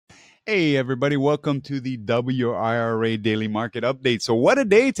Hey everybody, welcome to the WIRA Daily Market Update. So what a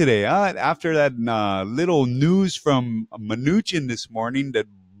day today, huh? After that little news from Mnuchin this morning that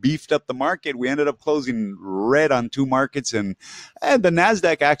beefed up the market, we ended up closing red on two markets, and the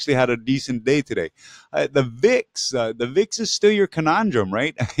Nasdaq actually had a decent day today. The VIX is still your conundrum,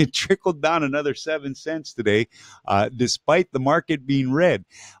 right? It trickled down another 7 cents today, despite the market being red.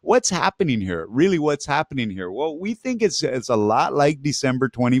 What's happening here? Really, what's happening here? Well, we think it's a lot like December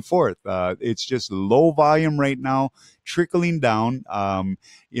 24th. It's just low volume right now, trickling down.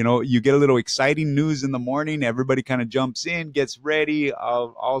 You get a little exciting news in the morning. Everybody kind of jumps in, gets ready,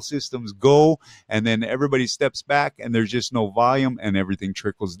 all systems go, and then everybody steps back, and there's just no volume, and everything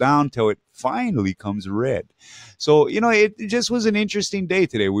trickles down till it finally comes red. So, it just was an interesting day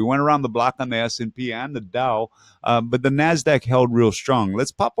today. We went around the block on the S&P and the Dow, but the Nasdaq held real strong.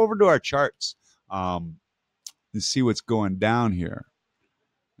 Let's pop over to our charts and see what's going down here.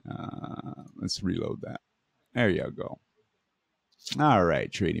 Let's reload that. There you go. All right,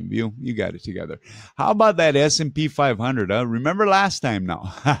 TradingView, you got it together. How about that S&P 500? Remember last time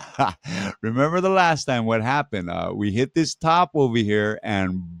now? Remember the last time what happened? We hit this top over here,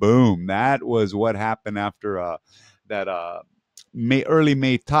 and boom, that was what happened after that early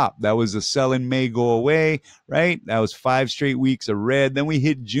May top. That was a sell in May, go away, right? That was 5 straight weeks of red. Then we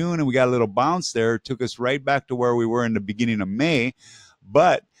hit June, and we got a little bounce there. It took us right back to where we were in the beginning of May,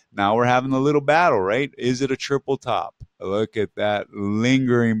 but now we're having a little battle, right? Is it a triple top? Look at that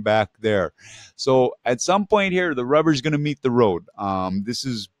lingering back there. So at some point here, the rubber's going to meet the road. This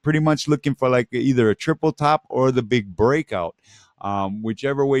is pretty much looking for like either a triple top or the big breakout.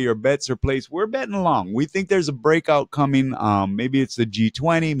 Whichever way your bets are placed, we're betting along. We think there's a breakout coming. Maybe it's the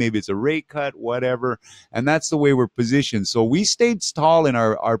G-20, maybe it's a rate cut, whatever. And that's the way we're positioned. So we stayed tall in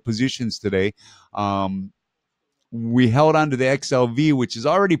our positions today. We held on to the XLV, which is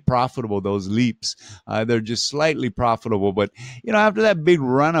already profitable, those leaps. They're just slightly profitable. But, after that big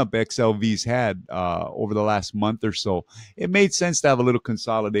run-up XLV's had over the last month or so, it made sense to have a little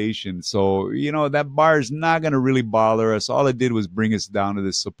consolidation. So, that bar is not going to really bother us. All it did was bring us down to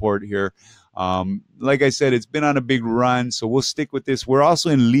this support here. Like I said, it's been on a big run, so we'll stick with this. We're also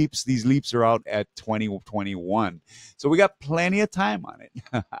in leaps. These leaps are out at 2021. So we got plenty of time on it.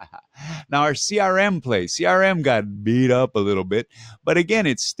 Now our CRM play. CRM got beat up a little bit, but again,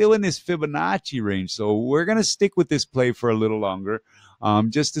 it's still in this Fibonacci range. So we're going to stick with this play for a little longer.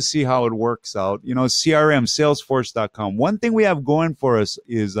 Just to see how it works out. CRM, Salesforce.com. One thing we have going for us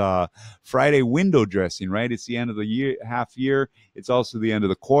is Friday window dressing, right? It's the end of the year, half year. It's also the end of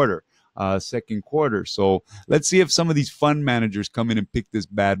the quarter. Second quarter. So let's see if some of these fund managers come in and pick this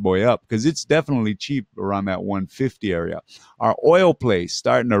bad boy up, because it's definitely cheap around that 150 area. Our oil play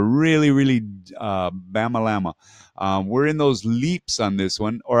starting to really bama-lama. We're in those leaps on this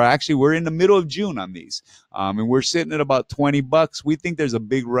one, or actually we're in the middle of June on these, and we're sitting at about $20. We think there's a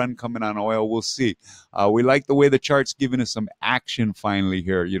big run coming on oil. We'll see. We like the way the chart's giving us some action finally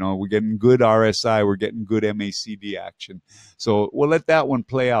here. We're getting good RSI, we're getting good MACD action, so we'll let that one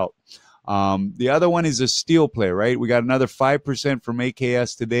play out. The other one is a steel play, right? We got another 5% from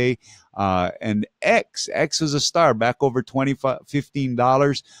AKS today. And X is a star, back over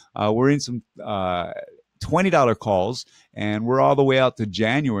 $15. We're in some $20 calls, and we're all the way out to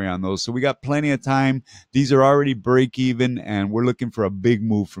January on those. So we got plenty of time. These are already break even, and we're looking for a big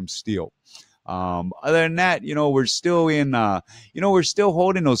move from steel. Other than that, we're still in, we're still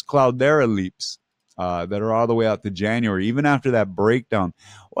holding those CLDR leaps. That are all the way out to January, even after that breakdown.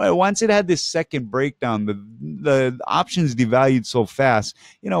 Well, once it had this second breakdown, the options devalued so fast,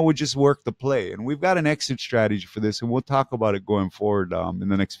 we just work the play. And we've got an exit strategy for this, and we'll talk about it going forward in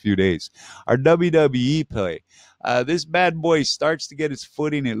the next few days. Our WWE play. This bad boy starts to get its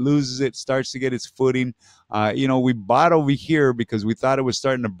footing. It loses it, starts to get its footing. We bought over here because we thought it was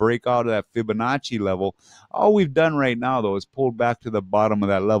starting to break out of that Fibonacci level. All we've done right now, though, is pulled back to the bottom of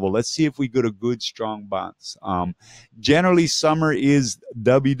that level. Let's see if we get a good, strong bounce. Generally, summer is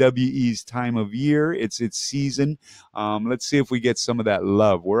WWE's time of year. It's its season. Let's see if we get some of that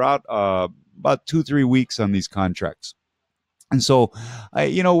love. We're out about 2-3 weeks on these contracts. And so,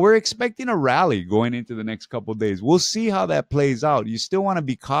 we're expecting a rally going into the next couple of days. We'll see how that plays out. You still want to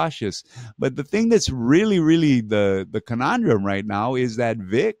be cautious. But the thing that's really the conundrum right now is that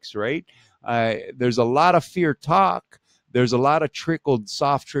VIX, right? There's a lot of fear talk, there's a lot of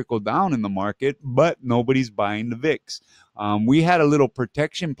soft trickle down in the market, but nobody's buying the VIX. We had a little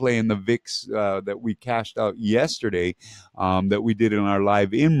protection play in the VIX that we cashed out yesterday, that we did in our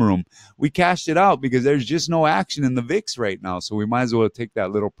live in room. We cashed it out because there's just no action in the VIX right now, so we might as well take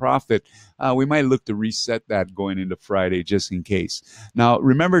that little profit. We might look to reset that going into Friday just in case. Now,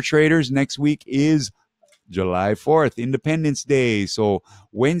 remember, traders, next week is July 4th, Independence Day. So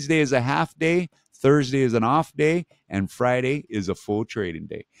Wednesday is a half day, Thursday is an off day, and Friday is a full trading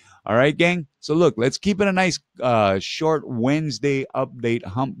day. All right, gang. So look, let's keep it a nice short Wednesday update,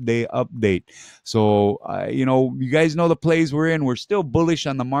 hump day update. So, you guys know the plays we're in. We're still bullish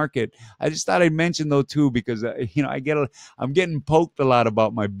on the market. I just thought I'd mention though too, because, I'm getting poked a lot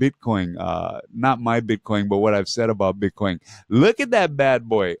about my Bitcoin, not my Bitcoin, but what I've said about Bitcoin. Look at that bad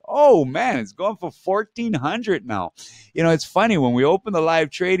boy. Oh man, it's going for 1,400 now. It's funny, when we opened the live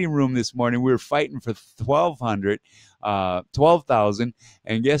trading room this morning, we were fighting for 1,200. 12,000,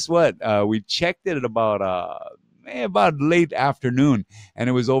 and guess what? We checked it at about late afternoon, and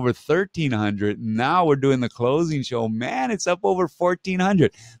it was over 1,300. Now we're doing the closing show. Man, it's up over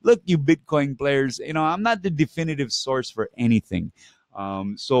 1,400. Look, you Bitcoin players, I'm not the definitive source for anything.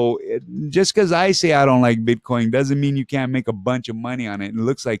 Just because I say I don't like Bitcoin doesn't mean you can't make a bunch of money on it. And it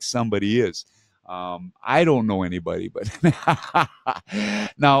looks like somebody is. I don't know anybody, but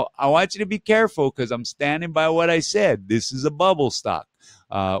now I want you to be careful, because I'm standing by what I said. This is a bubble stock.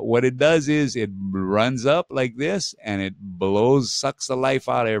 What it does is it runs up like this, and it sucks the life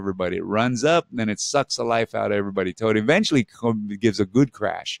out of everybody. It runs up, then it sucks the life out of everybody till it eventually gives a good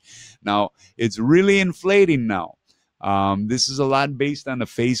crash. Now, it's really inflating now. This is a lot based on the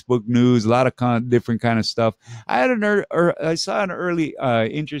Facebook news, a lot of different kind of stuff. I saw an early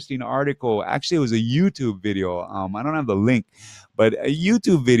interesting article. Actually, it was a YouTube video. I don't have the link, but a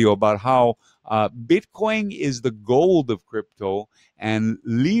YouTube video about how Bitcoin is the gold of crypto, and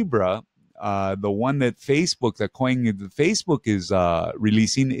Libra, the one that the coin that Facebook is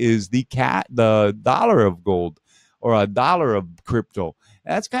releasing, is the dollar of gold, or a dollar of crypto.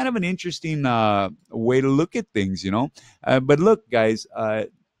 That's kind of an interesting way to look at things, But look, guys,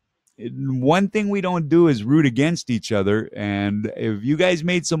 one thing we don't do is root against each other. And if you guys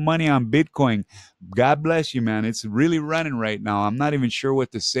made some money on Bitcoin, God bless you, man. It's really running right now. I'm not even sure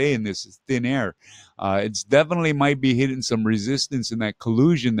what to say in this thin air. It's definitely might be hitting some resistance in that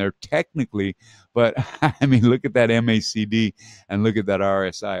collusion there technically. But I mean, look at that MACD and look at that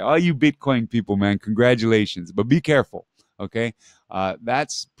RSI. All you Bitcoin people, man, congratulations. But be careful. Okay,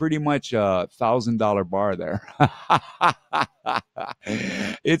 that's pretty much a $1,000 bar there.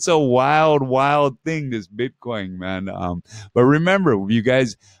 It's a wild thing, this Bitcoin, man. But remember, you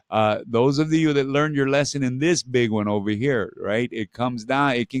guys, those of you that learned your lesson in this big one over here, right? It comes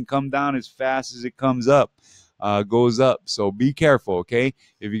down. It can come down as fast as it comes up, goes up. So be careful, okay?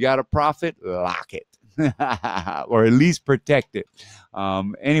 If you got a profit, lock it. Or at least protect it.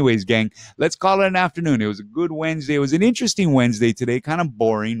 Anyways, gang, let's call it an afternoon. It was a good Wednesday. It was an interesting Wednesday today, kind of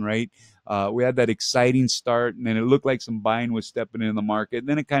boring, right? We had that exciting start, and then it looked like some buying was stepping in the market, and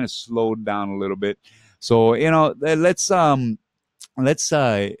then it kind of slowed down a little bit. So, let's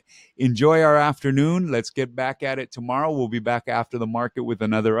enjoy our afternoon. Let's get back at it tomorrow. We'll be back after the market with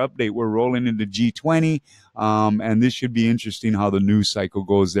another update. We're rolling into G20, and this should be interesting how the news cycle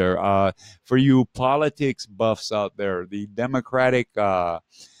goes there. For you politics buffs out there, the Democratic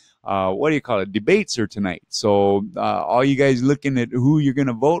debates are tonight. So all you guys looking at who you're going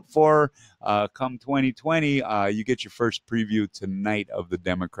to vote for come 2020, you get your first preview tonight of the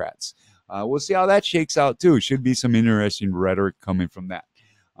Democrats. We'll see how that shakes out too. Should be some interesting rhetoric coming from that.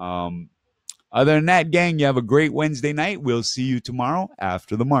 Other than that, gang, you have a great Wednesday night. We'll see you tomorrow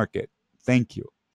after the market. Thank you.